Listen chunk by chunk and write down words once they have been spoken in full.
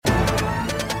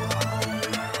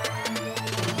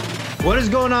What is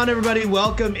going on, everybody?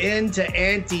 Welcome into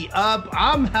Ante Up.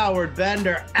 I'm Howard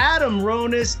Bender. Adam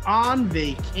Ronis on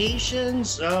vacation,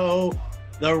 so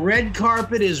the red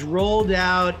carpet is rolled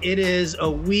out. It is a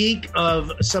week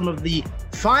of some of the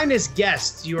finest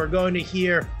guests you are going to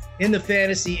hear in the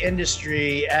fantasy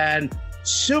industry, and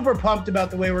super pumped about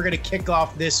the way we're going to kick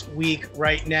off this week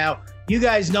right now. You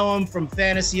guys know him from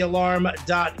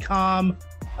fantasyalarm.com.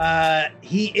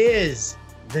 He is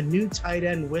the new tight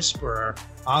end whisperer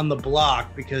on the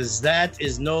block, because that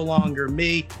is no longer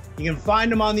me. You can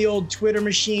find him on the old Twitter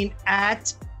machine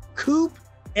at Coop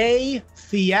A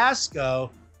Fiasco.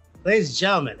 Ladies and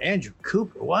gentlemen, Andrew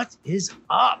Cooper, what is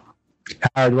up?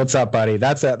 Howard, what's up, buddy?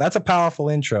 That's a powerful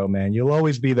intro, man. You'll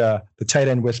always be the tight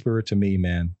end whisperer to me,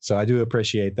 man. So I do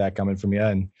appreciate that coming from you.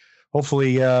 And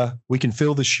hopefully we can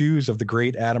fill the shoes of the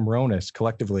great Adam Ronis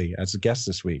collectively as a guest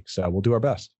this week. So we'll do our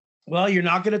best. Well, you're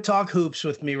not going to talk hoops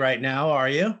with me right now, are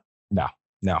you? No.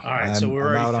 All right, so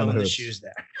we're already filling the shoes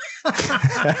there.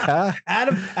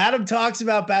 Adam talks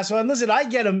about basketball, and listen, I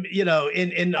get him,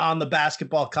 in on the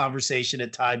basketball conversation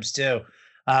at times too,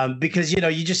 because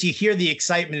you hear the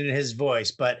excitement in his voice.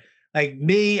 But like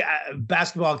me,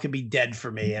 basketball could be dead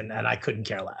for me, and I couldn't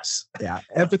care less. Yeah,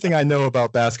 everything I know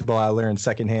about basketball, I learned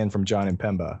secondhand from John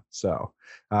Impemba. So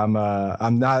I'm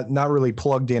not really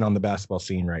plugged in on the basketball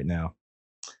scene right now.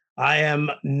 I am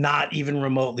not even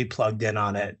remotely plugged in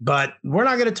on it, but we're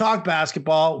not going to talk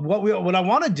basketball. What I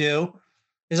want to do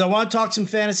is I want to talk some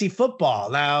fantasy football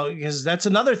now, because that's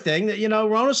another thing that,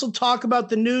 Ronis will talk about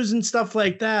the news and stuff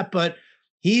like that, but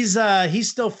he's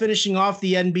still finishing off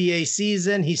the NBA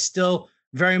season. He's still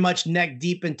very much neck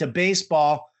deep into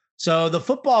baseball. So the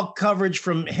football coverage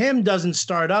from him doesn't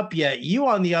start up yet. You,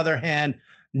 on the other hand,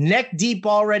 neck deep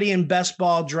already in best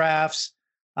ball drafts.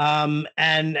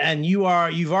 And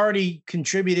you've already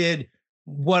contributed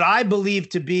what I believe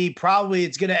to be probably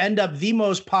it's going to end up the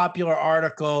most popular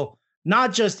article,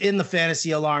 not just in the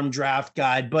Fantasy Alarm Draft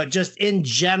Guide, but just in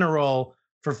general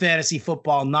for fantasy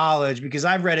football knowledge, because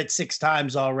I've read it 6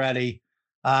 times already.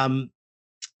 And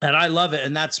I love it.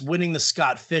 And that's winning the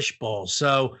Scott Fish Bowl.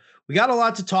 So we got a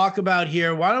lot to talk about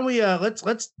here. Why don't we,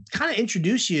 let's kind of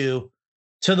introduce you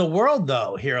to the world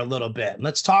though here a little bit.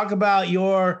 Let's talk about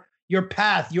your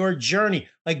path, your journey.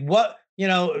 Like what,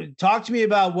 talk to me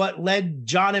about what led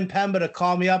John Impemba to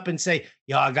call me up and say,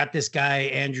 I got this guy,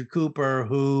 Andrew Cooper,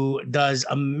 who does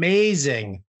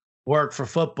amazing work for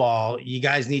football. You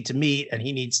guys need to meet, and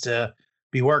he needs to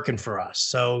be working for us.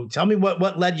 So tell me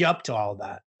what led you up to all of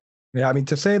that. Yeah, I mean,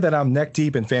 to say that I'm neck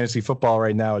deep in fantasy football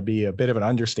right now would be a bit of an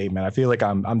understatement. I feel like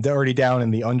I'm already down in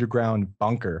the underground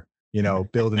bunker,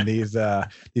 building these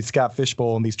Scott Fish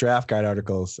Bowl and these draft guide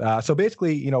articles. So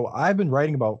basically, I've been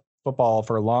writing about football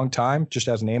for a long time, just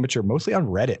as an amateur, mostly on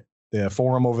Reddit, the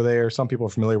forum over there. Some people are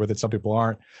familiar with it, some people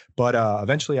aren't. But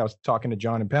eventually I was talking to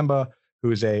John Impemba,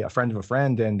 who's a friend of a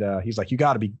friend. And he's like, you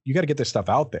got to get this stuff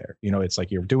out there. It's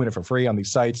like you're doing it for free on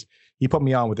these sites. He put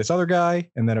me on with this other guy.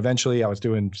 And then eventually I was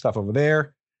doing stuff over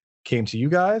there. Came to you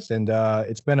guys, and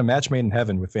it's been a match made in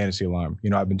heaven with Fantasy Alarm.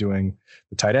 I've been doing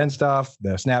the tight end stuff,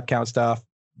 the snap count stuff.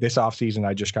 This offseason,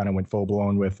 I just kind of went full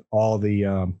blown with all the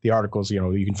articles.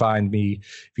 You can find me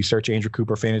if you search Andrew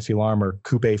Cooper Fantasy Alarm or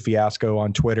Coupe Fiasco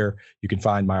on Twitter. You can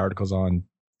find my articles on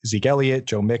Zeke Elliott,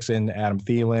 Joe Mixon, Adam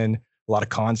Thielen, a lot of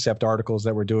concept articles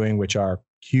that we're doing, which are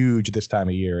huge this time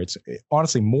of year. It's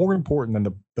honestly more important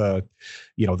than the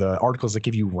articles that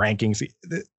give you rankings.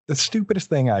 The stupidest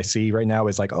thing I see right now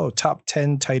is like, top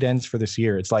 10 tight ends for this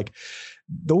year. It's like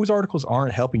those articles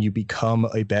aren't helping you become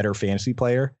a better fantasy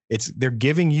player. They're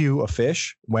giving you a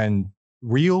fish when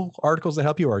real articles that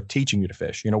help you are teaching you to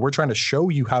fish. We're trying to show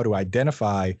you how to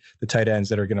identify the tight ends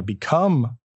that are going to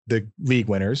become the league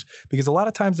winners, because a lot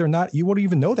of times they're not. You won't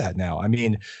even know that now. I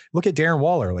mean, look at Darren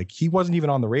Waller. Like, he wasn't even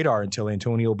on the radar until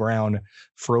Antonio Brown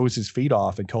froze his feet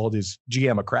off and called his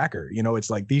GM a cracker.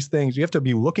 It's like these things, you have to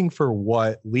be looking for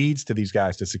what leads to these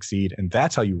guys to succeed, and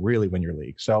that's how you really win your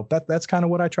league. So that's kind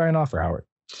of what I try and offer, Howard.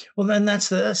 Well, then that's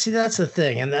the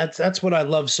thing, and that's what I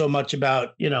love so much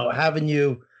about having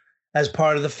you as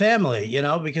part of the family.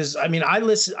 Because I mean, I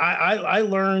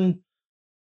learn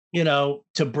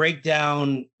to break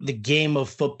down the game of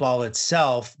football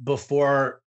itself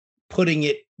before putting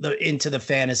it into the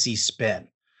fantasy spin.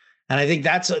 And I think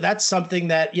that's something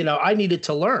that, I needed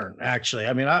to learn, actually.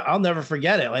 I mean, I'll never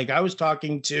forget it. Like, I was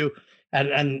talking to,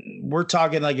 and we're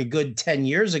talking like a good 10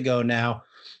 years ago now,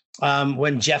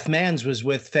 when Jeff Mans was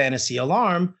with Fantasy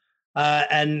Alarm.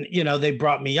 And, they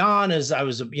brought me on as I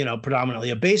was,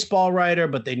 predominantly a baseball writer,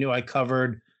 but they knew I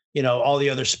covered, all the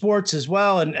other sports as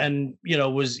well. And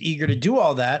was eager to do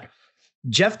all that.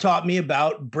 Jeff taught me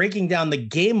about breaking down the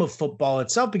game of football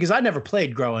itself, because I never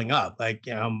played growing up. Like,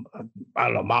 I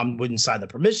don't know, mom wouldn't sign the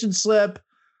permission slip,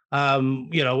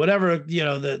 whatever,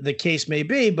 the case may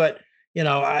be. But,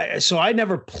 so I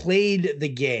never played the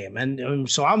game. And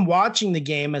so I'm watching the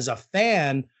game as a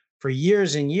fan for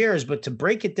years and years. But to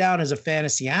break it down as a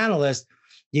fantasy analyst,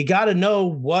 you got to know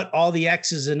what all the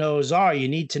X's and O's are. You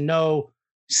need to know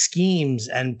schemes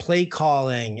and play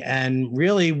calling and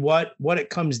really what it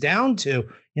comes down to,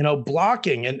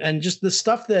 blocking and just the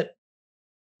stuff that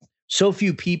so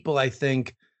few people, I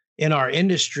think, in our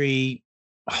industry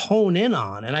hone in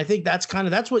on. And I think that's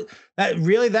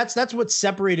what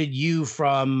separated you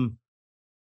from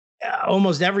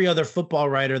almost every other football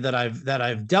writer that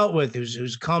I've dealt with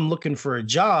who's come looking for a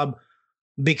job,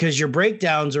 because your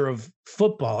breakdowns are of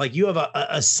football. Like, you have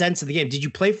a sense of the game. Did you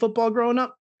play football growing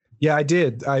up? Yeah, I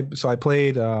did. I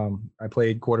played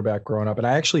quarterback growing up, and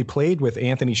I actually played with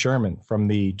Anthony Sherman from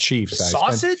the Chiefs.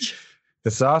 The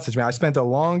sausage, man. I spent a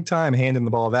long time handing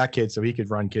the ball to that kid so he could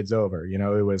run kids over.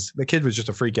 The kid was just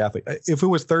a freak athlete. If it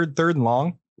was third and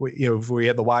long, if we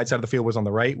had the wide side of the field was on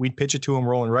the right, we'd pitch it to him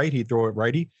rolling right. He'd throw it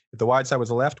righty. If the wide side was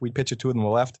the left, we'd pitch it to him on the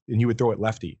left, and he would throw it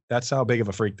lefty. That's how big of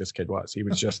a freak this kid was. He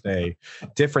was just a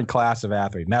different class of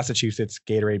athlete. Massachusetts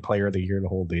Gatorade Player of the Year, the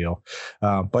whole deal.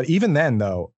 But even then,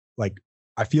 though, like,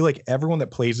 I feel like everyone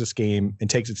that plays this game and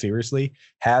takes it seriously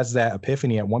has that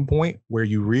epiphany at one point where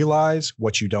you realize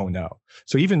what you don't know.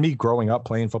 So even me growing up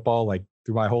playing football, like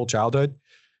through my whole childhood,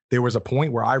 there was a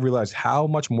point where I realized how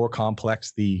much more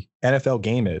complex the NFL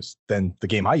game is than the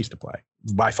game I used to play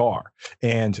by far,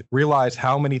 and realized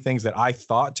how many things that I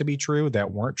thought to be true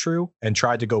that weren't true, and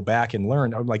tried to go back and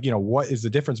learn. I'm like, what is the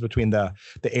difference between the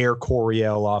Air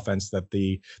Coryell offense that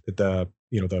the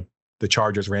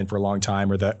Chargers ran for a long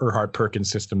time, or the Erhard Perkins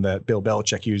system that Bill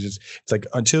Belichick uses? It's like,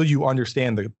 until you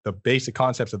understand the basic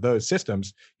concepts of those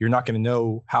systems, you're not going to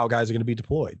know how guys are going to be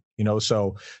deployed,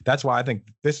 So that's why I think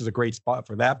this is a great spot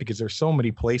for that, because there's so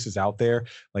many places out there.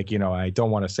 Like, I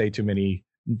don't want to say too many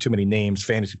names,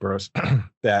 Fantasy Pros,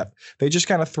 that they just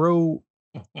kind of throw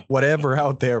whatever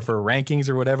out there for rankings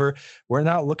or whatever. We're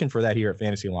not looking for that here at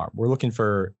Fantasy Alarm. We're looking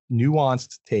for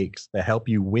nuanced takes that help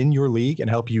you win your league, and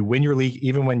help you win your league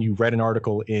even when you read an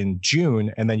article in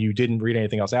June and then you didn't read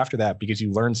anything else after that because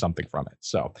you learned something from it.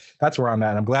 So that's where I'm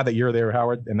at. I'm glad that you're there,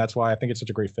 Howard, and that's why I think it's such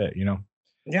a great fit.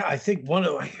 Yeah, I think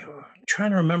I'm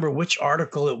trying to remember which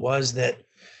article it was that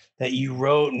you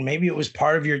wrote, and maybe it was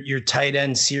part of your tight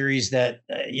end series that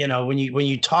when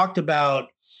you talked about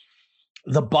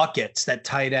the buckets that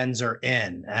tight ends are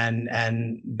in,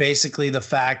 and basically the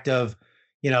fact of,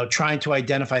 trying to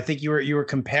identify. I think you were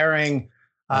comparing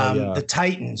the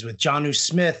Titans with Jonnu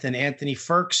Smith and Anthony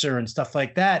Firkser and stuff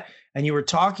like that. And you were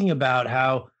talking about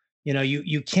how,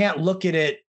 you can't look at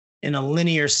it in a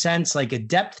linear sense, like a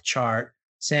depth chart,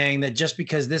 saying that just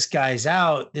because this guy's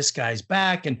out, this guy's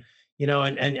back. And,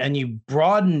 and you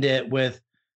broadened it with,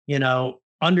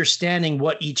 understanding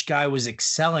what each guy was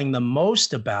excelling the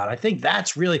most about. I think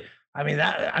that's really,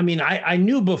 I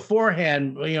knew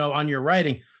beforehand, on your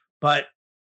writing, but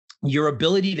your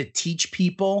ability to teach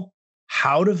people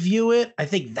how to view it, I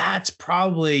think that's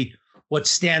probably what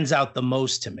stands out the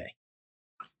most to me.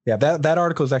 Yeah, that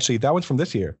article is actually, that one's from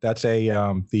this year. That's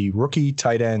the rookie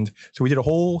tight end. So we did a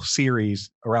whole series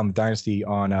around the dynasty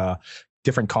on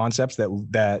different concepts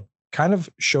that kind of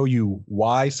show you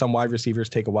why some wide receivers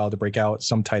take a while to break out,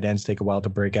 some tight ends take a while to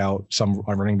break out, some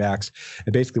running backs.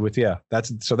 And basically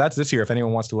that's this year. If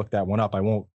anyone wants to look that one up, I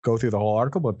won't go through the whole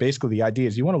article, but basically the idea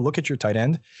is you want to look at your tight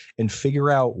end and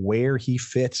figure out where he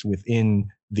fits within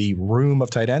the room of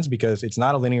tight ends, because it's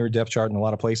not a linear depth chart in a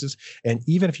lot of places. And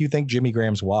even if you think Jimmy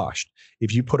Graham's washed,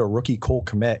 if you put a rookie Cole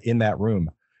Kmet in that room,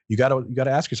 you got to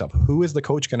ask yourself, who is the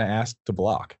coach going to ask to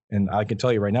block? And I can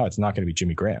tell you right now, it's not going to be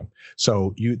Jimmy Graham.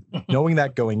 So knowing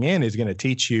that going in is going to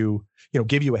teach you,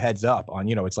 give you a heads up on,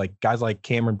 it's like guys like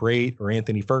Cameron Brate or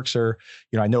Anthony Firkser.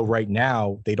 I know right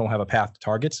now they don't have a path to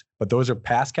targets, but those are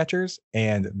pass catchers,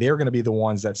 and they're going to be the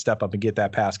ones that step up and get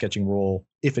that pass catching role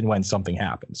if and when something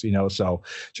happens, so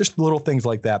just little things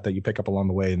like that you pick up along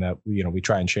the way, and that, we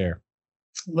try and share.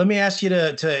 Let me ask you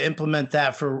to implement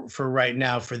that for right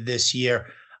now, for this year.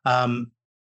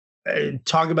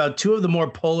 Talk about two of the more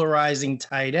polarizing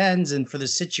tight ends, and for the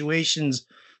situations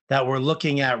that we're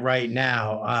looking at right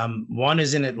now. One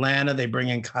is in Atlanta. They bring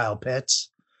in Kyle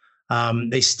Pitts.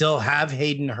 They still have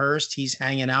Hayden Hurst. He's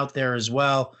hanging out there as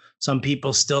well. Some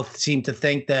people still seem to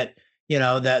think that,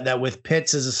 that with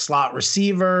Pitts as a slot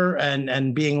receiver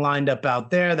and being lined up out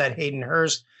there, that Hayden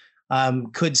Hurst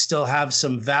could still have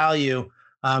some value.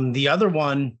 The other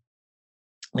one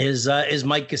is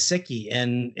Mike Gesicki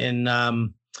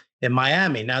in in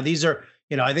Miami. Now, these are,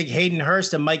 I think Hayden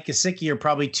Hurst and Mike Gesicki are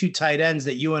probably two tight ends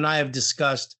that you and I have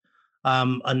discussed,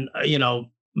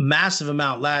 massive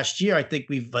amount last year. I think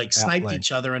we've sniped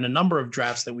each other in a number of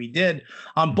drafts that we did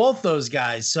on both those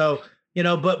guys. So,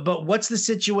 but what's the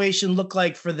situation look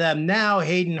like for them now?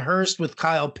 Hayden Hurst with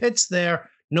Kyle Pitts there,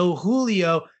 no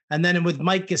Julio. And then with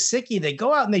Mike Gesicki, they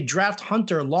go out and they draft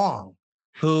Hunter Long,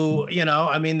 who,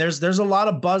 there's a lot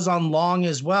of buzz on Long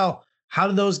as well. How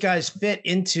do those guys fit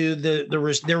into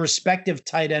their respective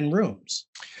tight end rooms?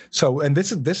 So, and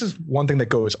this is one thing that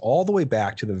goes all the way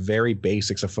back to the very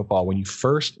basics of football. When you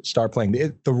first start playing,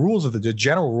 the rules of the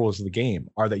general rules of the game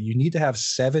are that you need to have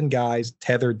 7 guys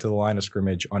tethered to the line of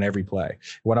scrimmage on every play.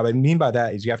 What I mean by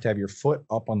that is you have to have your foot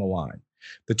up on the line.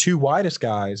 The 2 widest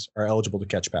guys are eligible to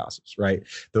catch passes, right?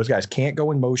 Those guys can't go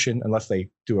in motion unless they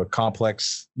do a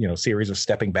complex, series of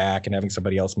stepping back and having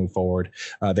somebody else move forward.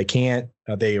 They can't,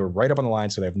 they are right up on the line,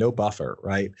 so they have no buffer,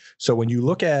 right? So when you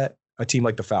look at a team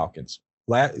like the Falcons,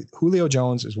 Julio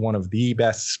Jones is one of the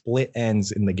best split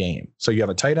ends in the game. So you have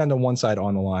a tight end on one side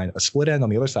on the line, a split end on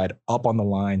the other side up on the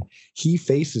line. He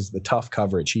faces the tough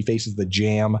coverage. He faces the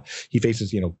jam. He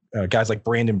faces, guys like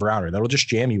Brandon Browner that'll just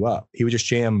jam you up. He would just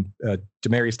jam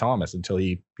Demaryius Thomas until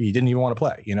he didn't even want to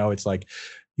play. It's like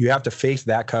you have to face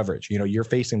that coverage. You're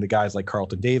facing the guys like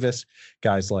Carlton Davis,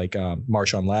 guys like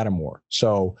Marshawn Lattimore.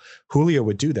 So Julio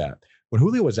would do that. When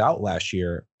Julio was out last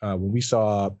year, when we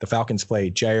saw the Falcons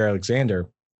play Jair Alexander,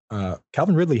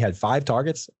 Calvin Ridley had 5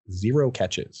 targets, 0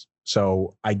 catches.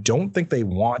 So I don't think they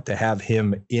want to have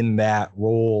him in that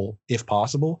role if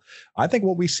possible. I think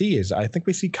we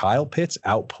see Kyle Pitts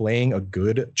outplaying a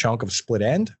good chunk of split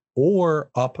end or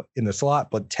up in the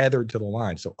slot, but tethered to the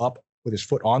line. So up with his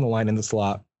foot on the line in the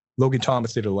slot. Logan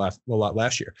Thomas did a lot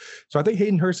last year. So I think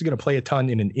Hayden Hurst is going to play a ton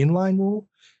in an inline role,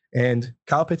 and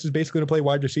Kyle Pitts is basically going to play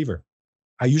wide receiver.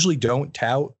 I usually don't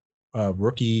tout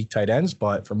rookie tight ends,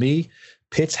 but for me,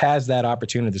 Pitts has that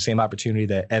opportunity, the same opportunity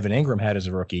that Evan Ingram had as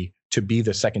a rookie, to be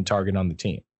the second target on the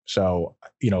team. So,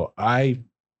 I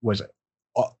was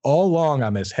all along,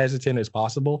 I'm as hesitant as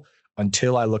possible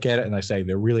until I look at it and I say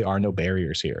there really are no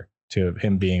barriers here to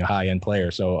him being a high-end player.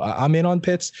 So I'm in on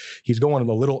Pitts. He's going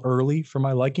a little early for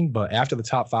my liking, but after the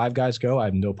top 5 guys go, I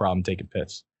have no problem taking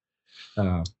Pitts.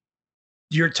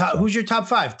 Who's your top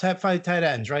 5 tight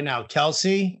ends right now?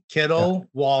 Kelsey, Kittle,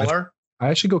 Waller. I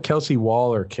actually go Kelsey,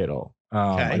 Waller, Kittle.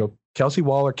 I go Kelsey,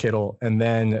 Waller, Kittle, and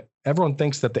then everyone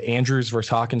thinks that the Andrews versus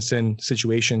Hawkinson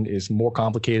situation is more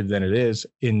complicated than it is.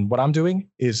 In what I'm doing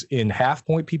is in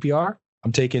half-point PPR,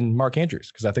 I'm taking Mark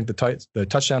Andrews because I think the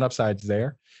touchdown upside's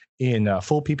there. In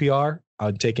full PPR,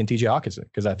 I'm taking TJ Hawkinson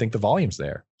because I think the volume's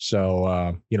there.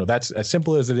 So, that's as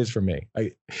simple as it is for me.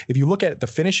 If you look at the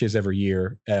finishes every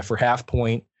year for half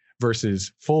point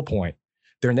versus full point,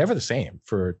 they're never the same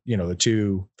for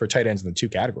tight ends in the 2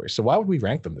 categories. So why would we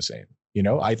rank them the same?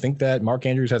 I think that Mark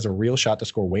Andrews has a real shot to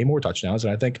score way more touchdowns,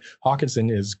 and I think Hawkinson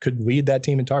could lead that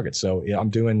team in targets. So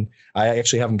I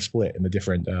actually have them split in the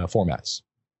different formats.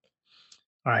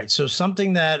 All right. So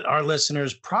something that our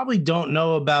listeners probably don't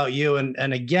know about you,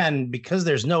 and again, because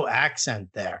there's no accent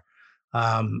there,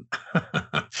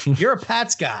 you're a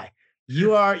Pats guy.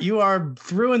 You are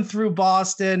through and through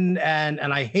Boston, and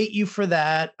I hate you for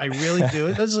that. I really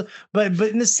do. But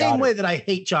in the same way that I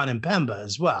hate John Impemba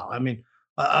as well. I mean,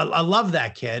 I love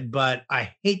that kid, but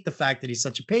I hate the fact that he's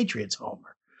such a Patriots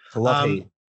homer. It's a love-hate.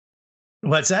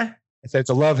 What's that? It's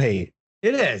a love-hate.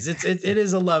 It is. It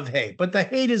is a love-hate, but the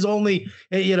hate is only,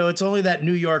 it's only that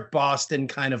New York Boston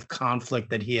kind of conflict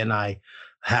that he and I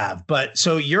have. But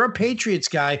so you're a Patriots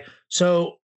guy.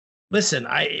 So listen,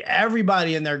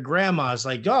 everybody and their grandma is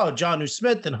like, oh, Jonnu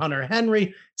Smith and Hunter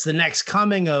Henry. It's the next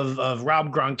coming of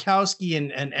Rob Gronkowski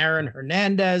and Aaron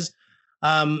Hernandez.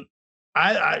 I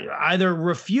either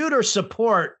refute or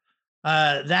support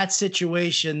that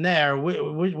situation there.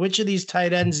 Which of these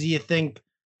tight ends do you think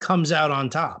comes out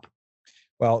on top?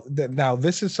 Well, now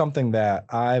this is something that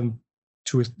I'm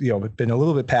been a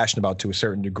little bit passionate about to a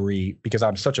certain degree because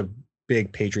I'm such a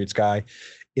big Patriots guy.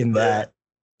 In that,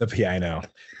 I know,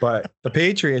 but the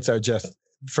Patriots are just,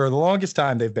 for the longest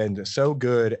time, they've been so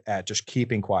good at just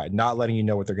keeping quiet, not letting you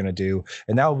know what they're going to do.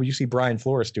 And now you see Brian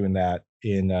Flores doing that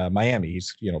in Miami.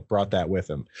 He's brought that with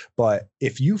him. But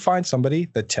if you find somebody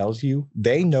that tells you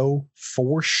they know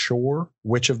for sure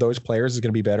which of those players is going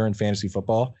to be better in fantasy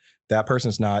football, that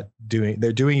person's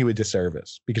they're doing you a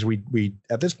disservice because we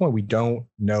at this point, we don't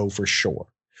know for sure.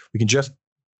 We can just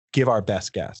give our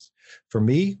best guess. For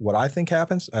me, what I think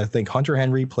happens, I think Hunter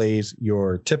Henry plays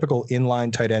your typical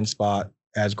inline tight end spot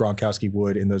as Gronkowski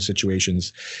would in those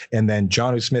situations. And then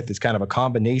Jonnu Smith is kind of a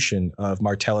combination of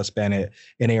Martellus Bennett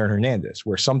and Aaron Hernandez,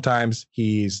 where sometimes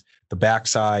he's the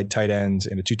backside tight end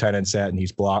in a 2 tight end set and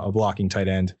he's a blocking tight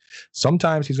end.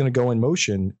 Sometimes he's going to go in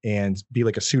motion and be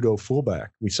like a pseudo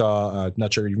fullback. We saw,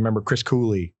 not sure you remember Chris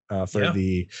Cooley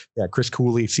Chris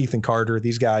Cooley, Ethan Carter,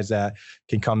 these guys that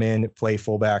can come in, play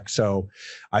fullback. So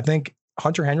I think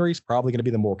Hunter Henry is probably going to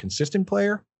be the more consistent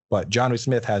player, but Jonnu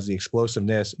Smith has the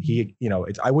explosiveness.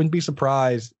 I wouldn't be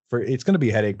surprised it's going to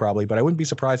be a headache probably, but I wouldn't be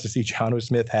surprised to see Jonnu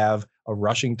Smith have a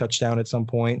rushing touchdown at some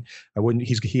point.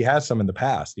 He has some in the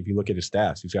past. If you look at his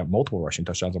stats, he's got multiple rushing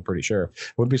touchdowns, I'm pretty sure. I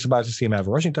wouldn't be surprised to see him have a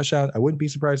rushing touchdown. I wouldn't be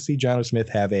surprised to see Jonnu Smith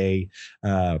have a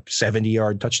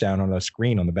 70-yard touchdown on a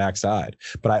screen on the backside.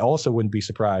 But I also wouldn't be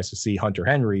surprised to see Hunter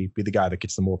Henry be the guy that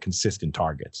gets the more consistent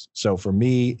targets. So for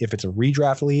me, if it's a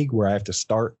redraft league where I have to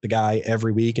start the guy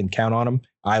every week and count on him,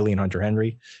 I lean Hunter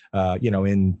Henry.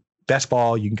 In best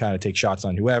ball, you can kind of take shots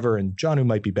on whoever, and Jonnu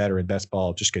might be better in best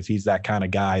ball just because he's that kind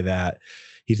of guy that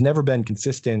he's never been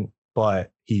consistent,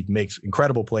 but he makes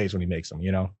incredible plays when he makes them, He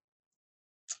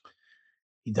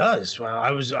does. Well,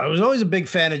 I was always a big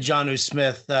fan of Jonnu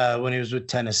Smith when he was with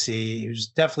Tennessee. He was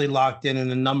definitely locked in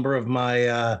a number of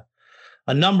my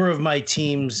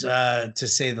teams, to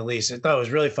say the least. I thought it was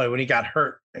really funny when he got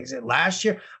hurt. Is it last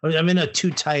year? I'm in a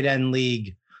 2 tight end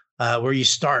league. Where you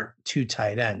start 2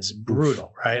 tight ends.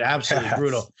 Brutal, right? Absolutely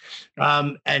brutal.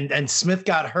 And Smith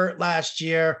got hurt last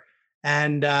year,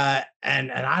 and I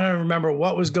don't remember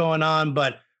what was going on,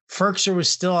 but Ferkser was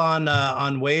still on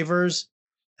waivers,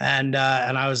 and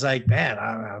I was like, man,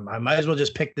 I might as well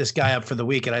just pick this guy up for the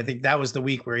week. And I think that was the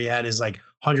week where he had his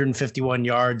 151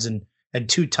 yards and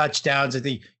 2 touchdowns. I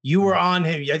think you were on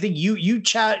him. I think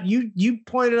you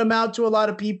pointed him out to a lot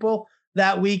of people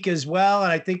that week as well,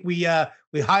 and I think we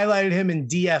highlighted him in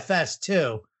DFS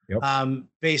too,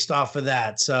 based off of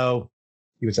that. So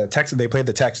he was at Texas. They played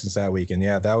the Texans that week, and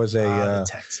that was a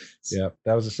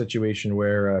that was a situation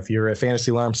where if you're a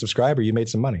Fantasy Alarm subscriber, you made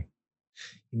some money.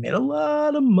 You made a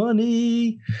lot of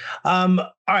money. All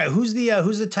right, who's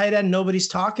the tight end nobody's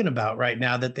talking about right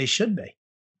now that they should be?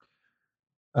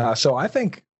 So I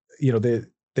think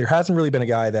there hasn't really been a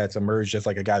guy that's emerged as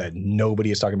like a guy that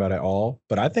nobody is talking about at all.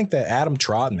 But I think that Adam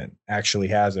Trotman actually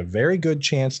has a very good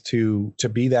chance to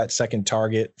be that second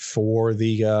target for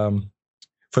the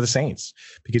Saints,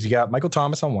 because you got Michael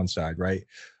Thomas on one side, right?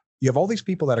 You have all these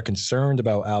people that are concerned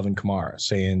about Alvin Kamara,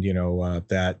 saying,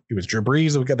 that it was Drew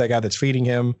Brees, that guy that's feeding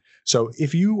him. So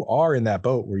if you are in that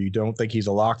boat where you don't think he's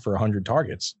a lock for 100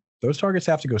 targets, those targets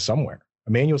have to go somewhere.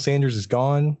 Emmanuel Sanders is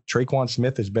gone. Traquan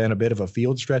Smith has been a bit of a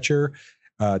field stretcher.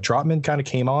 Trotman kind of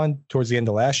came on towards the end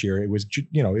of last year. It was, it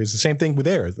was the same thing with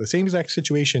Bears. The same exact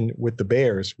situation with the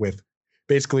Bears, with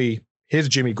basically his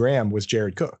Jimmy Graham was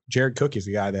Jared Cook. Jared Cook is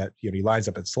the guy that, he lines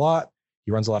up at slot.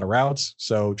 He runs a lot of routes.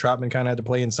 So Trotman kind of had to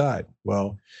play inside.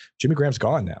 Well, Jimmy Graham's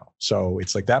gone now. So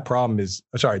it's like that problem is,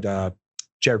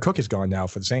 Jared Cook is gone now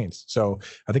for the Saints. So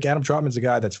I think Adam Trotman's a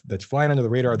guy that's flying under the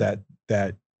radar that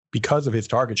because of his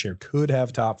target share could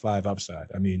have top 5 upside.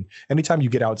 I mean, anytime you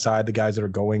get outside the guys that are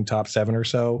going top 7 or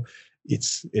so,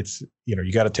 it's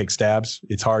you got to take stabs.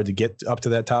 It's hard to get up to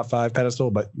that top 5 pedestal,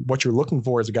 but what you're looking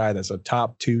for is a guy that's a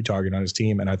top 2 target on his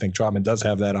team. And I think Trotman does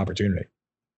have that opportunity.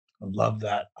 I love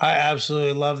that. I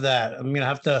absolutely love that. I'm going to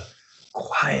have to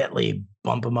quietly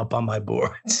bump him up on my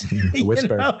boards.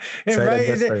 Whisper. Right?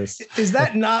 Is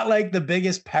that not like the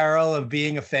biggest peril of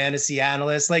being a fantasy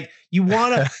analyst? Like you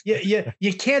want to,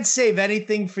 you can't save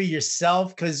anything for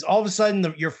yourself, because all of a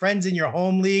sudden your friends in your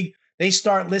home league, they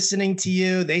start listening to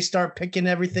you. They start picking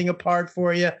everything apart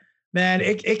for you. Man,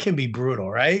 it can be brutal,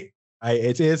 right?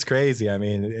 It is crazy. I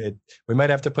mean, we might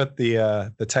have to put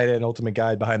the tight end ultimate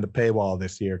guide behind the paywall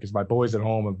this year, because my boys at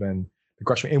home have been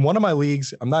crushing me. In one of my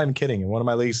leagues, I'm not even kidding. In one of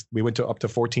my leagues, we went up to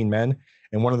 14 men,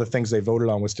 and one of the things they voted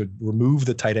on was to remove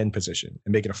the tight end position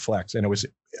and make it a flex. And it was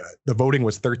the voting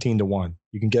was 13-1.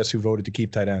 You can guess who voted to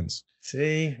keep tight ends.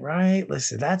 See, right?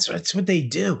 Listen, that's what they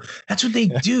do. That's what they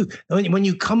do. When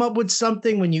you come up with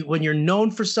something, when you're known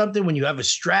for something, when you have a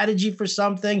strategy for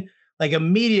something, like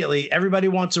immediately everybody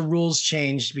wants a rules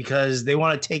changed because they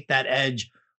want to take that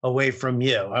edge away from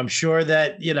you. I'm sure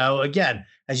that, again,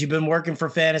 as you've been working for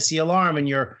Fantasy Alarm and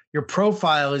your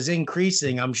profile is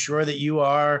increasing, I'm sure that you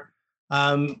are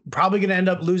probably going to end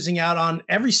up losing out on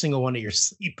every single one of your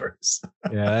sleepers.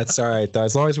 Yeah, that's all right.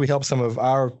 As long as we help some of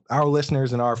our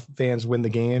listeners and our fans win the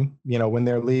game, win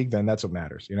their league, then that's what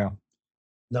matters,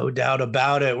 No doubt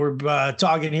about it. We're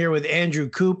talking here with Andrew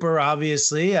Cooper,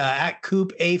 obviously, at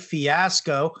Coop A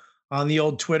Fiasco on the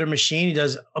old Twitter machine. He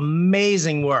does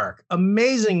amazing work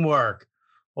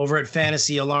over at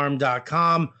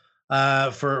fantasyalarm.com.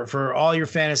 for all your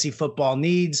fantasy football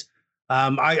needs.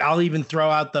 I'll even throw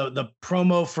out the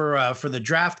promo for the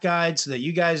draft guide so that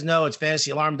you guys know. It's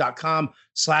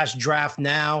fantasyalarm.com/draft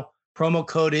now. Promo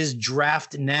code is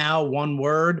draft now, one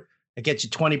word. It gets you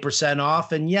 20%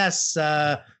 off. And yes,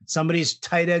 somebody's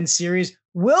tight end series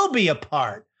will be a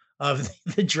part of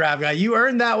the draft guide. You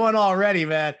earned that one already,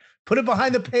 man. Put it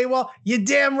behind the paywall. You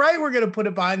damn right we're going to put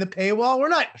it behind the paywall. We're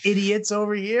not idiots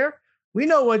over here. We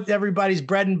know what everybody's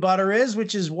bread and butter is,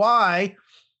 which is why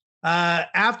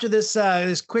after this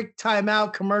quick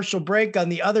timeout commercial break on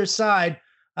the other side,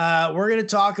 we're going to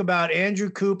talk about Andrew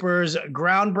Cooper's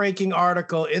groundbreaking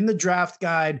article in the draft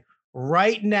guide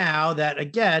right now that,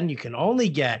 again, you can only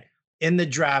get in the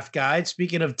draft guide.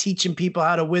 Speaking of teaching people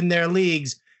how to win their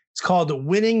leagues, it's called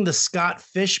Winning the Scott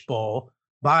Fish Bowl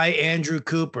by Andrew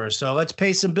Cooper. So let's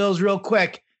pay some bills real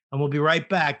quick, and we'll be right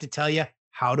back to tell you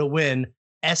how to win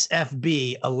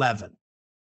SFB 11.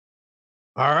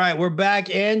 All right, we're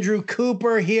back. Andrew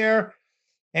Cooper here.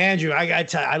 Andrew, I got to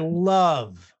tell you, I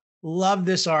love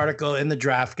this article in the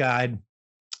draft guide.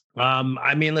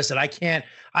 I mean, listen,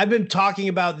 I've been talking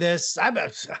about this. I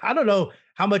don't know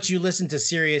how much you listen to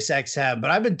SiriusXM,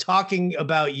 but I've been talking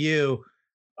about you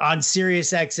on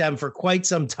SiriusXM for quite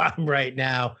some time right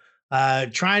now,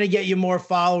 trying to get you more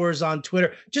followers on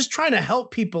Twitter, just trying to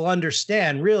help people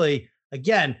understand, really,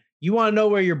 again, you want to know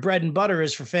where your bread and butter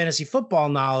is for fantasy football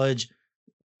knowledge.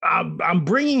 I'm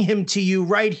bringing him to you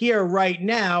right here, right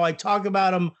now. I talk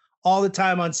about him all the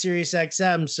time on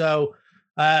SiriusXM. So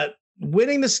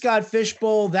winning the Scott Fish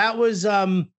Bowl, that was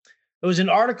it was an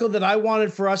article that I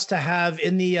wanted for us to have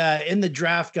in the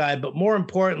draft guide, but more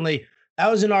importantly, that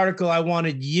was an article I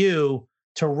wanted you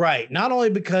to write, not only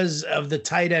because of the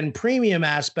tight end premium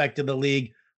aspect of the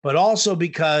league, but also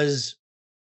because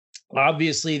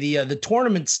obviously the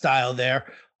tournament style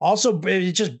there also,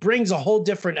 it just brings a whole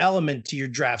different element to your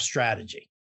draft strategy.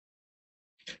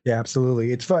 Yeah,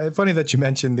 absolutely. It's funny that you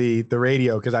mentioned the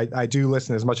radio, because I do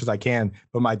listen as much as I can,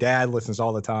 but my dad listens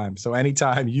all the time. So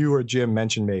anytime you or Jim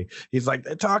mention me, he's like,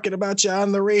 they're talking about you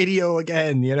on the radio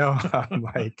again, you know? I'm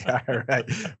like,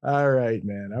 all right,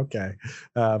 man. Okay.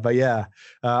 But yeah,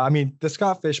 I mean, the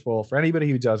Scott Fish Bowl, for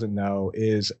anybody who doesn't know,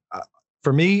 is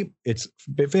for me, it's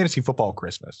fantasy football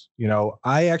Christmas. You know,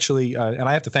 I actually, and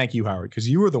I have to thank you, Howard, because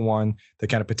you were the one that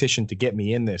kind of petitioned to get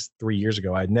me in this 3 years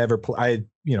ago. I had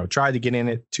tried to get in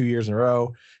it 2 years in a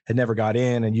row, had never got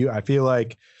in. And I feel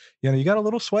like, you got a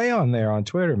little sway on there on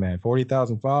Twitter, man.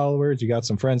 40,000 followers. You got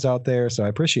some friends out there. So I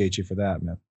appreciate you for that,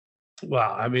 man.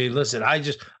 Well, I mean, listen, I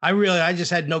just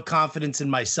had no confidence in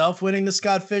myself winning the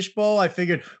Scott Fish Bowl. I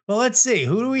figured, well, let's see,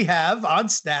 who do we have on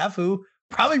staff who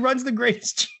probably runs the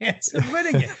greatest chance of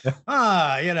winning it?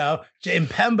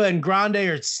 Impemba and Grande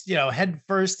are, head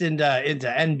first into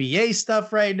NBA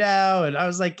stuff right now. And I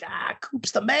was like,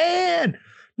 Coop's the man.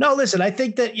 No, listen, I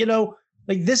think that,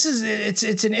 this is,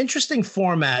 it's an interesting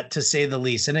format, to say the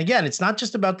least. And again, it's not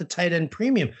just about the tight end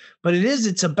premium, but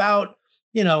it's about,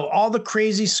 all the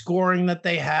crazy scoring that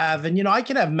they have. And, I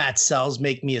can have Matt Sells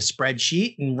make me a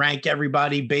spreadsheet and rank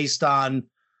everybody based on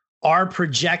our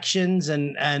projections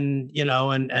and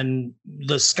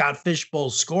the Scott Fish Bowl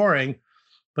scoring.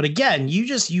 But again,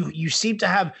 you seem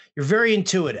to you're very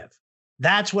intuitive.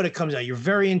 That's what it comes out. You're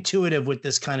very intuitive with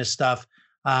this kind of stuff.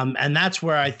 And that's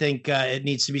where I think it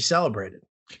needs to be celebrated.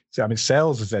 So, I mean,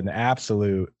 Sells is an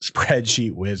absolute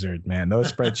spreadsheet wizard, man.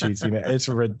 Those spreadsheets,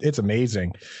 it's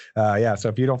amazing. So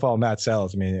if you don't follow Matt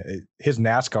Sells, I mean, his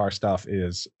NASCAR stuff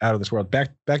is out of this world.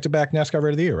 Back-to-back NASCAR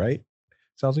Rookie of the Year, right,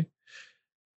 Sellsy?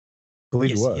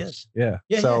 Believe he was. Yeah.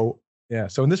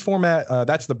 So in this format,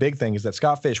 that's the big thing, is that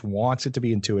Scott Fish wants it to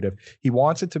be intuitive. He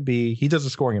does the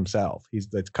scoring himself.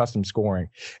 It's custom scoring,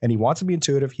 and he wants it to be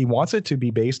intuitive. He wants it to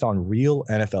be based on real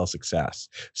NFL success.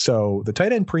 So the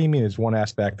tight end premium is one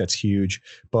aspect that's huge,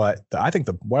 but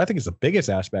what I think is the biggest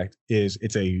aspect is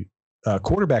it's a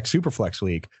quarterback superflex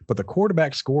league, but the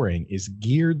quarterback scoring is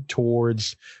geared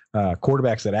towards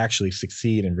quarterbacks that actually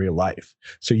succeed in real life.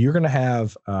 So you're going to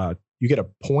have, you get a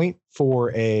point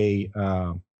for a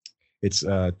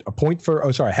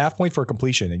half point for a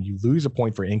completion, and you lose a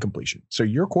point for incompletion. So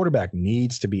your quarterback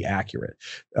needs to be accurate.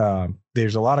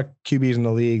 There's a lot of QBs in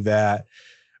the league that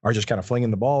are just kind of flinging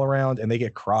the ball around, and they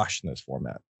get crushed in this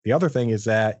format. The other thing is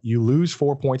that you lose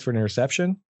 4 points for an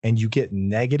interception, and you get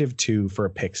 -2 for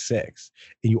a pick six,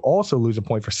 and you also lose a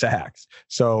point for sacks.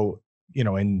 So,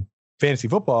 in fantasy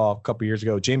football a couple of years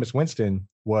ago, Jameis Winston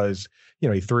was,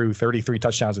 he threw 33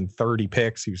 touchdowns and 30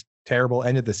 picks. He was terrible.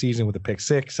 Ended the season with a pick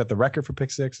six, set the record for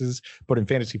pick sixes. But in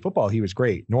fantasy football, he was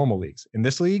great. Normal leagues. In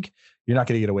this league, you're not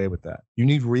going to get away with that. You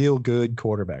need real good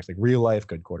quarterbacks, like real life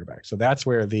good quarterbacks. So that's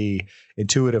where the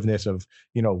intuitiveness of,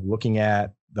 looking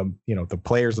at the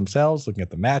players themselves, looking at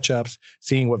the matchups,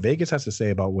 seeing what Vegas has to say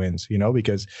about wins,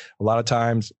 because a lot of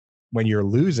times when you're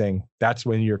losing, that's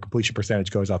when your completion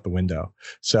percentage goes out the window.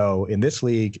 So in this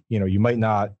league, you might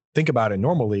not think about it in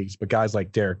normal leagues, but guys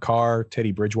like Derek Carr,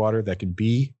 Teddy Bridgewater, that can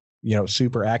be,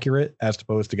 super accurate, as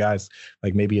opposed to guys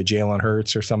like maybe a Jalen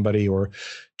Hurts or somebody, or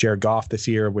Jared Goff this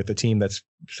year with a team that's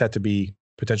set to be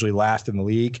potentially last in the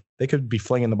league. They could be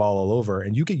flinging the ball all over,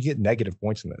 and you could get negative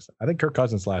points in this. I think Kirk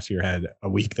Cousins last year had a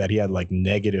week that he had like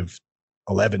negative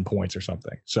 11 points or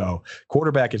something. So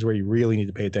quarterback is where you really need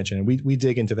to pay attention. And we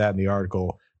dig into that in the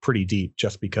article pretty deep,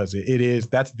 just because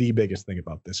that's the biggest thing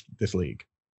about this league.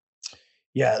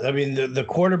 Yeah, I mean the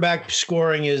quarterback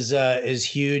scoring is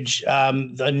huge.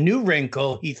 The new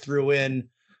wrinkle he threw in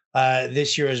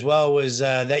this year as well was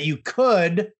that you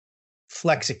could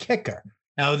flex a kicker.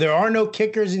 Now there are no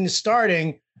kickers in the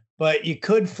starting, but you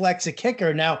could flex a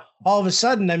kicker. Now all of a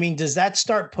sudden, I mean, does that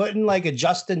start putting like a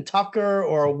Justin Tucker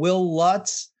or a Will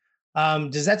Lutz?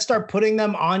 Does that start putting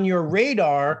them on your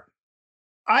radar?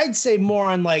 I'd say more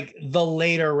on like the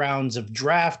later rounds of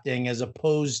drafting as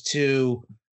opposed to,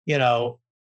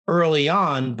 early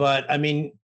on. But I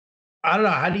mean, I don't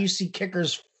know. How do you see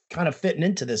kickers kind of fitting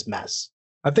into this mess?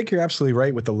 I think you're absolutely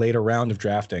right with the later round of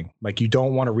drafting. Like, you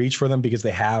don't want to reach for them because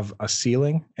they have a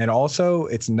ceiling. And also,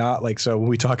 it's not like, so when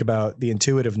we talk about the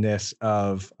intuitiveness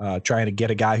of trying to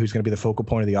get a guy who's going to be the focal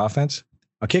point of the offense,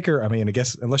 a kicker, I mean, I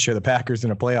guess unless you're the Packers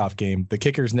in a playoff game, the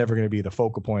kicker is never going to be the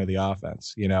focal point of the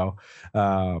offense,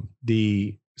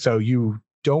 so you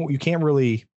can't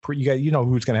really,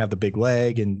 who's going to have the big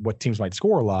leg and what teams might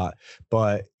score a lot,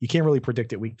 but you can't really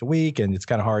predict it week to week, and it's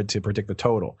kind of hard to predict the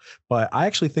total. But I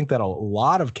actually think that a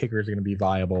lot of kickers are going to be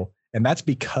viable, and that's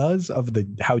because of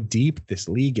how deep this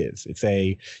league is.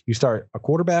 You start a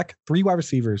quarterback, 3 wide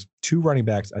receivers, 2 running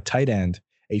backs, a tight end,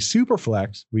 a super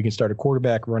flex. We can start a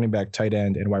quarterback, running back, tight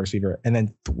end, and wide receiver, and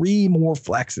then 3 more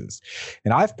flexes.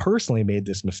 And I've personally made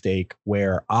this mistake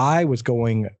where I was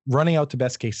running out to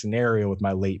best case scenario with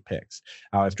my late picks.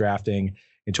 I was drafting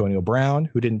Antonio Brown,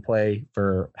 who didn't play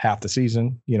for half the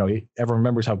season. Everyone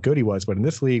remembers how good he was, but in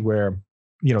this league where,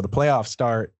 the playoffs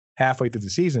start halfway through the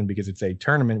season because it's a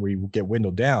tournament where you get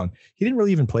dwindled down, he didn't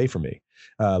really even play for me.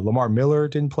 Lamar Miller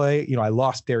didn't play. I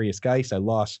lost Darius Geis. I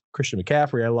lost Christian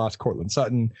McCaffrey. I lost Cortland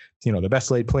Sutton, the best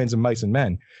laid plans of mice and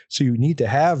men. So you need to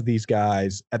have these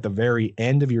guys at the very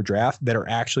end of your draft that are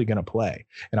actually going to play.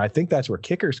 And I think that's where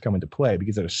kickers come into play,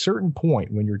 because at a certain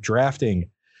point when you're drafting,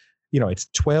 it's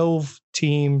 12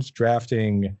 teams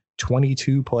drafting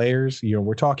 22 players.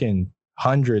 We're talking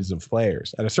hundreds of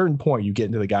players. At a certain point, you get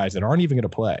into the guys that aren't even going to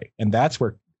play. And that's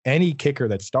where any kicker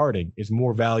that's starting is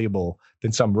more valuable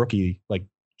than some rookie like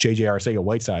JJ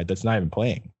Arcega-Whiteside that's not even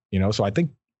playing, So I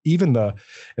think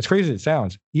as crazy as it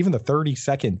sounds, even the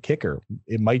 32nd kicker,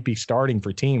 it might be starting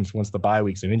for teams once the bye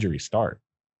weeks and injuries start.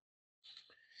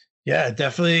 Yeah,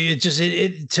 definitely.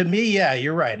 It to me, yeah,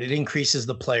 you're right. It increases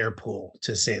the player pool,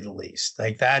 to say the least.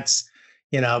 Like that's,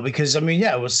 because I mean,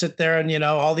 yeah, we'll sit there and,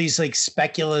 all these like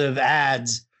speculative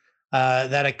ads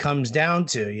that it comes down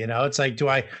to, it's like, do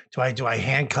I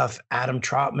handcuff Adam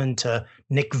Trautman to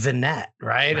Nick Vannett,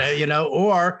 right?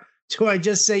 Or do I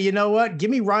just say, you know what, give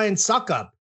me Ryan Suckup,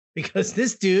 because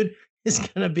this dude is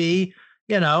going to be,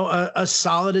 a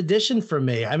solid addition for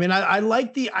me. I mean, I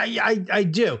like I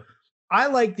do. I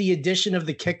like the addition of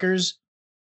the kickers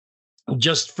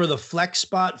just for the flex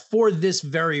spot for this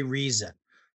very reason.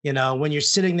 When you're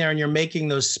sitting there and you're making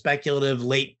those speculative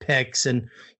late picks and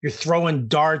you're throwing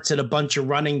darts at a bunch of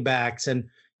running backs and,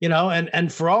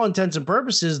 and for all intents and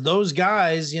purposes, those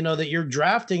guys, that you're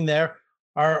drafting there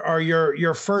are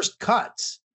your first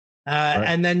cuts. Right.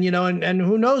 And then, and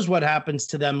who knows what happens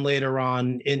to them later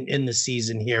on in the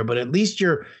season here, but at least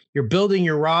you're building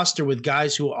your roster with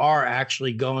guys who are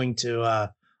actually going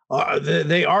to,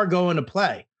 they are going to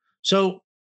play. So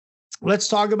let's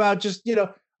talk about just,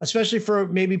 especially for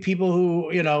maybe people who,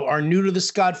 are new to the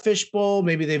Scott Fish Bowl.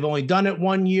 Maybe they've only done it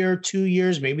 1 year, 2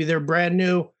 years. Maybe they're brand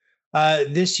new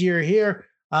this year here,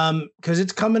 because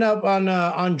it's coming up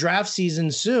on draft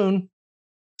season soon.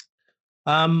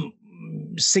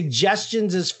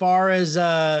 Suggestions as far as,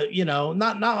 I mean, you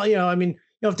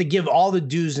don't have to give all the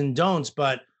do's and don'ts,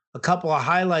 but a couple of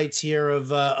highlights here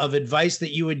of advice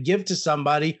that you would give to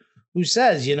somebody who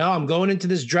says, I'm going into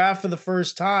this draft for the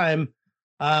first time.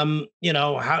 Do I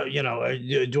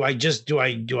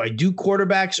do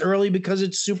quarterbacks early because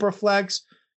it's super flex?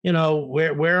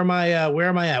 Where am I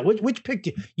at? Which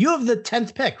pick you have the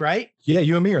 10th pick, right? Yeah,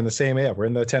 you and me are in the same. Yeah, we're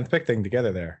in the 10th pick thing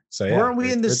together there. So yeah, weren't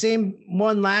we in the same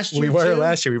one last year? We were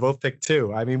last year. We both picked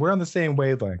 2. I mean, we're on the same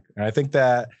wavelength, and I think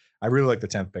that I really like the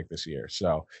 10th pick this year.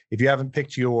 So if you haven't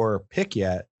picked your pick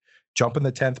yet, jump in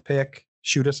the 10th pick.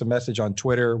 Shoot us a message on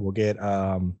Twitter. We'll get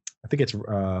I think it's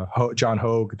John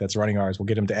Hogue that's running ours. We'll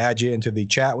get him to add you into the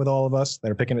chat with all of us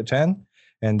that are picking at 10,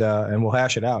 and we'll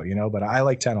hash it out. But I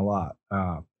like 10 a lot.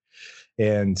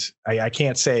 And I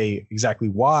can't say exactly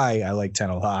why I like 10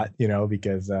 a lot,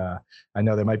 because I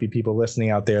know there might be people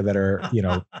listening out there that are, wait.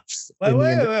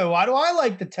 Why do I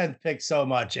like the 10th pick so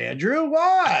much, Andrew?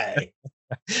 Why?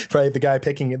 Right. The guy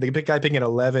picking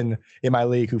 11 in my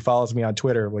league who follows me on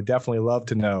Twitter would definitely love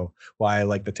to know why I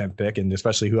like the 10th pick, and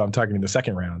especially who I'm targeting the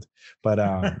second round. But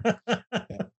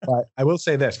but I will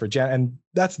say this and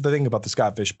that's the thing about the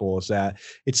Scott Fish Bowl is that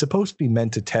it's supposed to be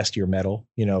meant to test your mettle.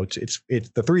 It's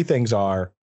the 3 things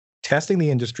are testing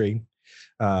the industry,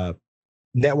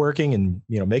 networking and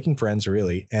making friends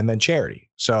really, and then charity.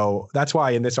 So that's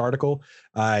why in this article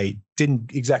I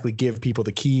didn't exactly give people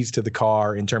the keys to the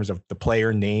car in terms of the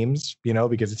player names,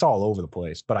 because it's all over the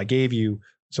place, but I gave you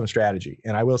some strategy.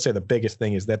 And I will say the biggest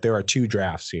thing is that there are 2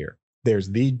 drafts here.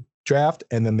 There's the draft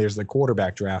and then there's the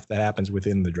quarterback draft that happens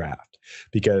within the draft,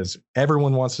 because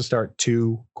everyone wants to start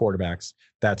 2 quarterbacks.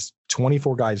 That's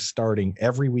 24 guys starting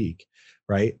every week,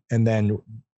 right? And then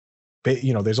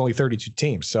there's only 32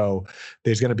 teams. So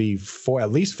there's going to be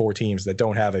at least 4 teams that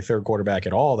don't have a third quarterback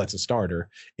at all that's a starter.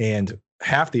 And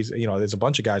half these, there's a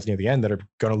bunch of guys near the end that are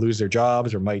going to lose their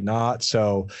jobs or might not.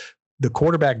 So the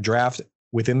quarterback draft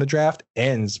within the draft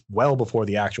ends well before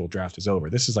the actual draft is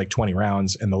over. This is like 20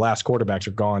 rounds and the last quarterbacks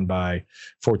are gone by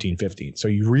 14, 15. So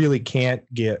you really can't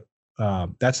get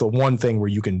that's the one thing where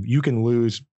you can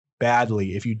lose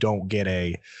badly if you don't get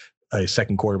a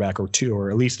second quarterback or 2,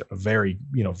 or at least a very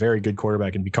good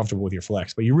quarterback and be comfortable with your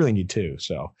flex, but you really need 2.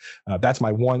 So that's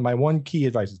my one key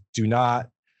advice is do not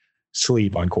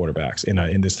sleep on quarterbacks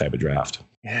in this type of draft.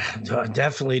 Yeah,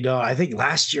 definitely don't. I think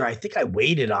last year, I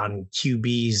waited on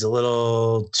QBs a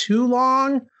little too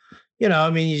long. I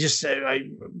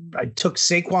took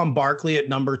Saquon Barkley at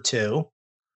number 2.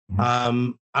 I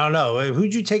don't know.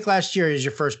 Who'd you take last year as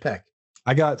your first pick?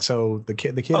 I got the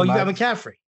kid. Oh, you got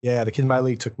McCaffrey. Yeah, the kid in my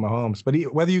league took Mahomes, but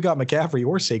whether you got McCaffrey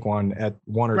or Saquon at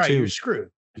 1 or 2, you're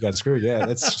screwed. You got screwed. Yeah,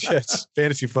 that's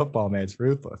fantasy football, man. It's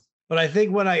ruthless. But I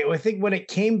think when it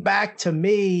came back to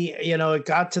me, it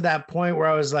got to that point where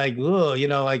I was like, oh,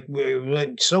 we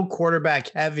went so quarterback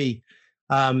heavy,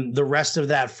 the rest of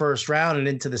that first round and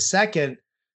into the second,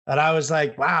 that I was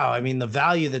like, wow. I mean, the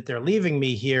value that they're leaving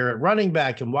me here at running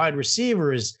back and wide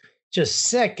receiver is just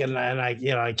sick, and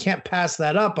I can't pass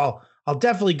that up. I'll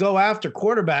definitely go after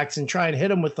quarterbacks and try and hit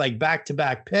them with like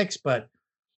back-to-back picks. But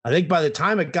I think by the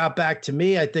time it got back to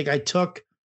me, I think I took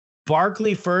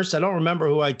Barkley first. I don't remember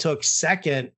who I took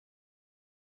second.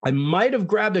 I might have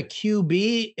grabbed a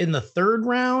QB in the 3rd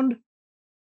round,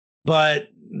 but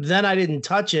then I didn't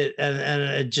touch it.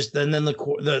 And then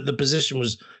the position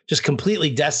was just completely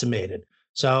decimated.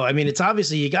 So, I mean, it's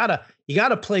obviously you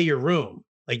gotta play your room.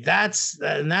 Like that's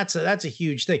a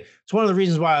huge thing. It's one of the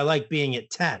reasons why I like being at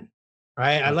 10.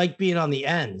 Right. I like being on the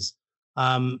ends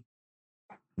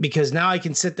because now I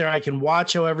can sit there. I can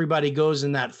watch how everybody goes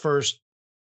in that first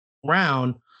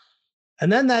round.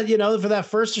 And then that, for that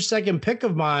first or second pick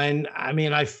of mine, I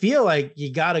mean, I feel like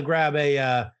you got to grab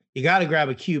a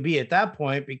QB at that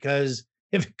point, because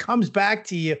if it comes back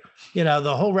to you,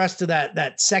 the whole rest of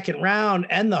that second round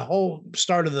and the whole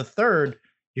start of the 3rd,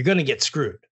 you're going to get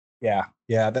screwed. Yeah.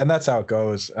 And that's how it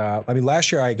goes. I mean,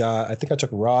 last year I think I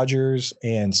took Rodgers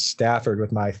and Stafford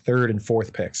with my 3rd and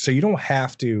 4th picks. So you don't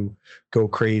have to go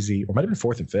crazy, or might have been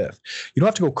 4th and 5th. You don't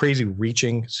have to go crazy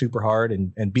reaching super hard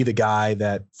and be the guy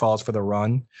that falls for the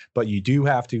run, but you do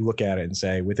have to look at it and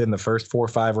say, within the first 4 or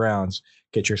 5 rounds,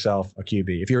 get yourself a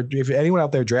QB. If anyone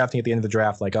out there drafting at the end of the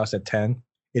draft, like us at 10,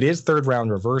 it is 3rd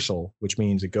round reversal, which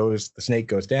means the snake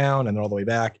goes down and then all the way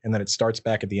back, and then it starts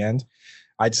back at the end.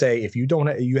 I'd say if you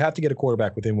have to get a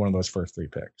quarterback within one of those first 3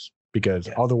 picks, because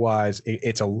otherwise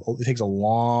it takes a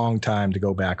long time to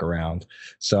go back around.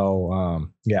 So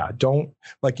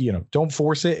don't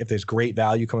force it if there's great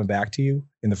value coming back to you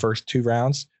in the first 2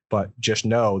 rounds, but just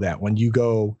know that when you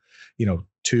go,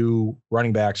 2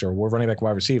 running backs or running back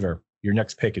wide receiver, your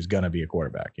next pick is going to be a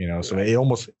quarterback, so it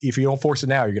almost, if you don't force it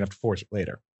now, you're going to have to force it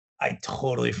later. I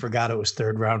totally forgot it was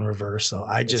third round reversal.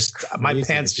 My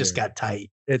pants just got tight.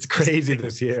 It's crazy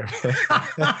this year.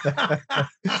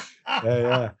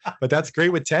 Yeah. But that's great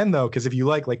with 10 though, because if you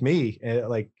like me,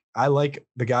 I like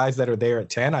the guys that are there at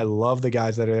 10. I love the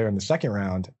guys that are there in the second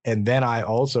round, and then I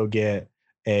also get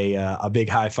a big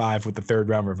high five with the third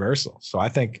round reversal. So I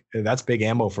think that's big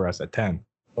ammo for us at 10.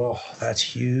 Oh, that's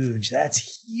huge.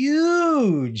 That's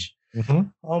huge. Mm-hmm.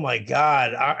 Oh my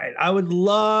God. All right. I would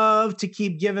love to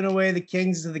keep giving away the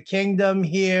kings of the kingdom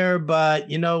here, but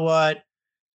you know what?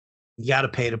 You got to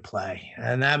pay to play.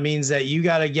 And that means that you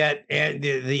got to get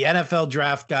the NFL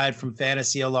draft guide from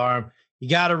Fantasy Alarm. You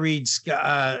got to read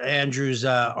Andrew's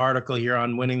article here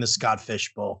on winning the Scott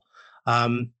Fish Bowl.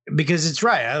 Because it's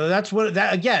right.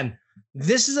 Again,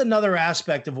 this is another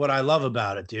aspect of what I love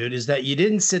about it, dude, is that you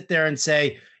didn't sit there and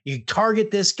say, you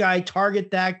target this guy,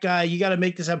 target that guy. You got to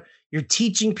make this happen. You're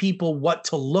teaching people what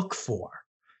to look for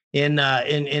in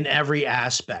every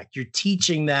aspect. You're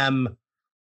teaching them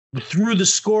through the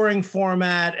scoring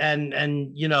format and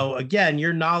again,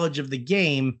 your knowledge of the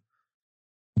game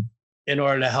in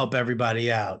order to help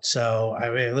everybody out. So I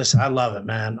mean, listen, I love it,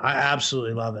 man. I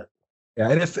absolutely love it. Yeah,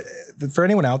 and if for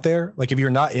anyone out there, like if you're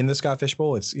not in the Scott Fish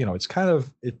Bowl, it's it's kind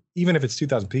of even if it's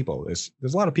 2,000 people, there's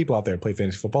a lot of people out there that play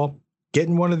fantasy football. Get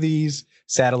in one of these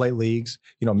satellite leagues,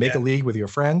 make a league with your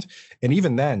friend. And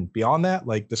even then, beyond that,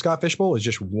 like the Scott Fish Bowl is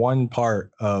just one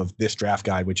part of this draft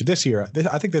guide, which this year,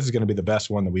 I think this is going to be the best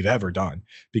one that we've ever done.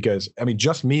 Because, I mean,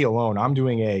 just me alone, I'm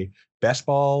doing a best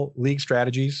ball league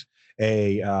strategies,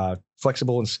 a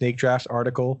flexible and snake drafts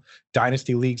article,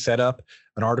 dynasty league setup,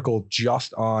 an article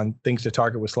just on things to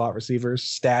target with slot receivers,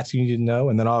 stats you need to know.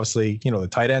 And then obviously, the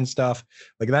tight end stuff.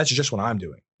 Like that's just what I'm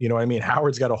doing. You know what I mean?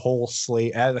 Howard's got a whole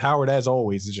slate. Howard, as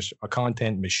always, is just a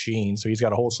content machine. So he's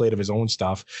got a whole slate of his own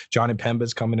stuff. Johnny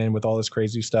Pemba's coming in with all this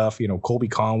crazy stuff. Colby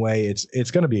Conway. It's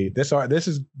going to be this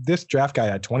draft guy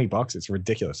at $20. It's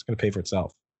ridiculous. It's going to pay for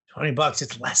itself. $20.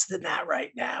 It's less than that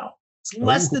right now. It's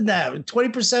less than that.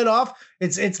 20% off.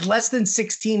 It's less than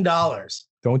 $16.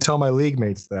 Don't tell my league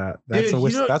mates that. That's a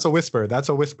whisper. That's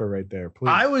a whisper right there.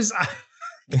 Please.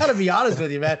 I gotta be honest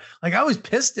with you, man. Like I was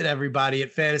pissed at everybody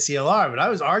at Fantasy Alarm, and I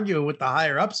was arguing with the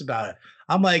higher ups about it.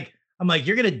 I'm like,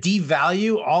 you're gonna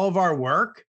devalue all of our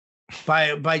work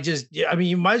by just. I mean,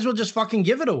 you might as well just fucking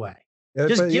give it away. Yeah,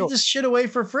 just give this shit away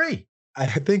for free. I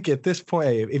think at this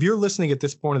point, if you're listening at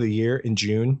this point of the year in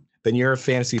June, then you're a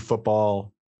fantasy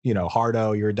football,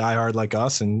 hardo. You're a diehard like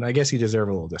us, and I guess you deserve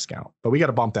a little discount. But we got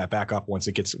to bump that back up once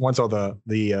all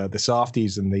the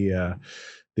softies and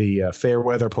the fair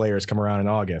weather players come around in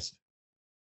August.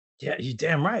 Yeah, you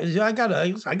damn right. I got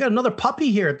another puppy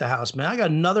here at the house, man. I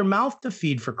got another mouth to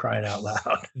feed, for crying out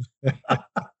loud.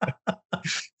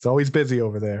 It's always busy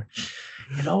over there.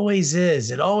 It always is.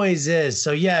 It always is.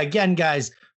 So yeah, again, guys,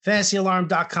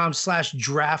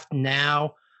 fantasyalarm.com/draft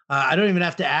now. I don't even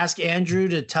have to ask Andrew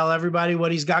to tell everybody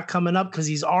what he's got coming up because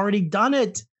he's already done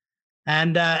it.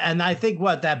 And I think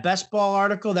that best ball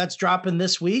article that's dropping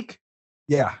this week.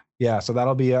 Yeah. So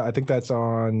that'll be, I think that's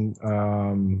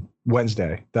on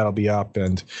Wednesday. That'll be up.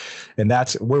 And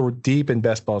that's where we're deep in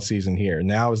best ball season here.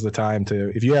 Now is the time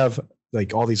if you have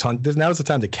like all these now's the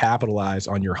time to capitalize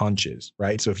on your hunches,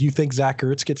 right? So if you think Zach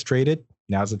Ertz gets traded,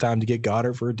 now's the time to get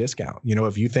Goddard for a discount.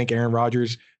 If you think Aaron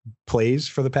Rodgers plays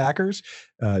for the Packers,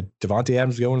 Devontae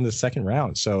Adams is going in the second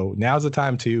round. So now's the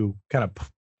time to kind of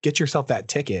get yourself that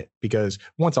ticket, because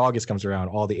once August comes around,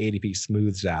 all the ADP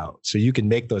smooths out. So you can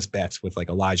make those bets with like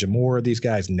Elijah Moore, these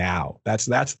guys now. That's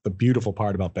the beautiful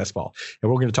part about best ball. And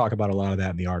we're going to talk about a lot of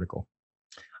that in the article.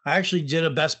 I actually did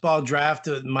a best ball draft,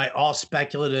 my all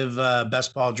speculative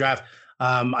best ball draft.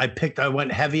 I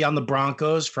went heavy on the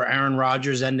Broncos for Aaron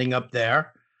Rodgers ending up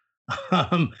there.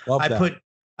 I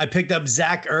picked up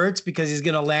Zach Ertz because he's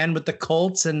going to land with the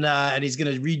Colts and he's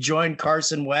going to rejoin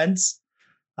Carson Wentz.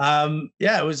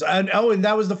 It was, and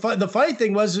that was the funny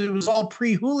thing was it was all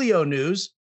pre-Julio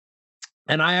news.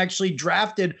 And I actually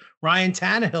drafted Ryan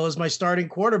Tannehill as my starting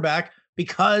quarterback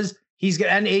because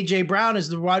and AJ Brown as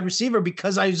the wide receiver,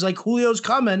 because I was like, Julio's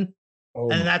coming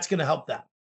and that's going to help that.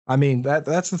 I mean,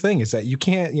 that's the thing is that you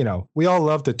can't, we all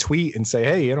love to tweet and say,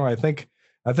 hey, I think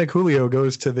Julio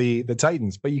goes to the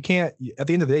Titans, but you can't, at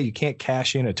the end of the day, you can't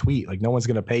cash in a tweet. Like no one's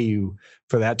going to pay you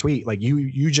for that tweet. Like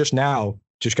you just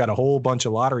got a whole bunch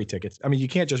of lottery tickets. I mean, you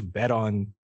can't just bet on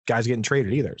guys getting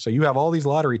traded either. So you have all these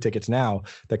lottery tickets now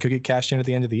that could get cashed in at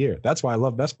the end of the year. That's why I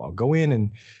love best ball. Go in and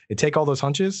take all those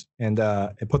hunches and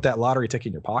put that lottery ticket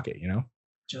in your pocket,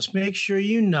 Just make sure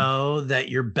you know that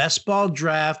your best ball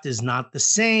draft is not the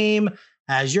same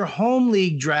as your home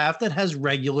league draft that has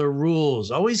regular rules.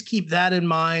 Always keep that in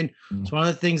mind. It's one of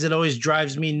the things that always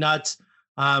drives me nuts.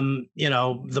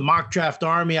 The mock draft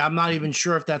army, I'm not even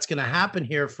sure if that's going to happen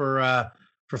here for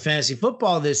fantasy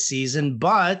football this season,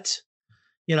 but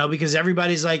because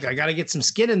everybody's like, I got to get some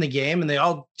skin in the game, and they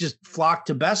all just flock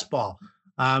to best ball.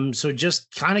 So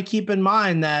just kind of keep in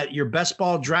mind that your best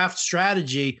ball draft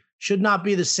strategy should not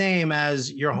be the same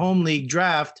as your home league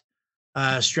draft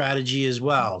strategy as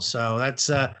well. So that's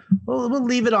we'll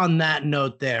leave it on that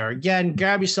note there. Again,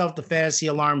 grab yourself the Fantasy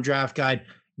Alarm Draft Guide.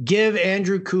 Give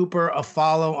Andrew Cooper a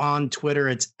follow on Twitter.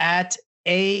 It's at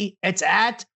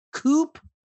Coop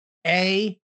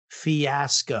A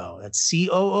Fiasco. That's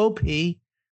COOP,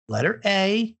 letter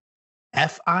A,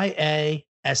 FIASCO.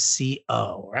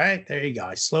 Right there you go.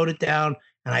 I slowed it down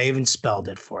and I even spelled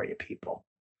it for you, people.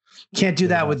 Can't do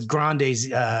that with Grande's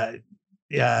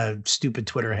stupid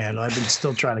Twitter handle. I've been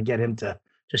still trying to get him to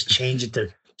just change it to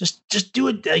just do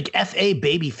it like FA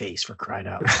Babyface, for crying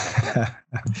out loud.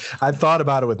 I thought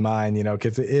about it with mine,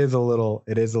 because it is a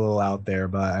little out there,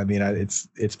 but I mean, it's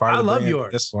part of the brand. I love yours.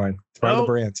 At this point, it's part of the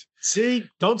brand. See,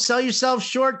 don't sell yourself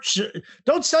short.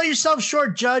 Don't sell yourself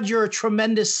short, Judge. You're a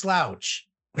tremendous slouch.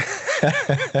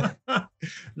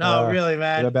 No, really,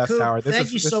 man. The best hour.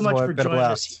 Thank you so much for joining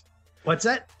us. What's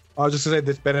that? I was just going to say,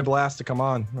 it's been a blast to come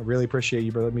on. I really appreciate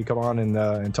you for letting me come on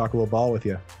and talk a little ball with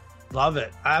you. Love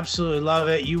it. Absolutely love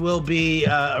it. You will be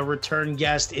a return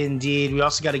guest indeed. We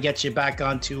also got to get you back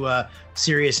onto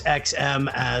Sirius XM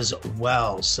as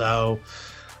well. So,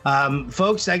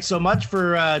 folks, thanks so much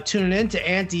for tuning in to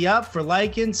Ante Up, for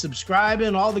liking,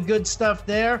 subscribing, all the good stuff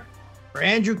there. For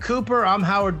Andrew Cooper, I'm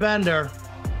Howard Bender.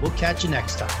 We'll catch you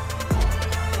next time.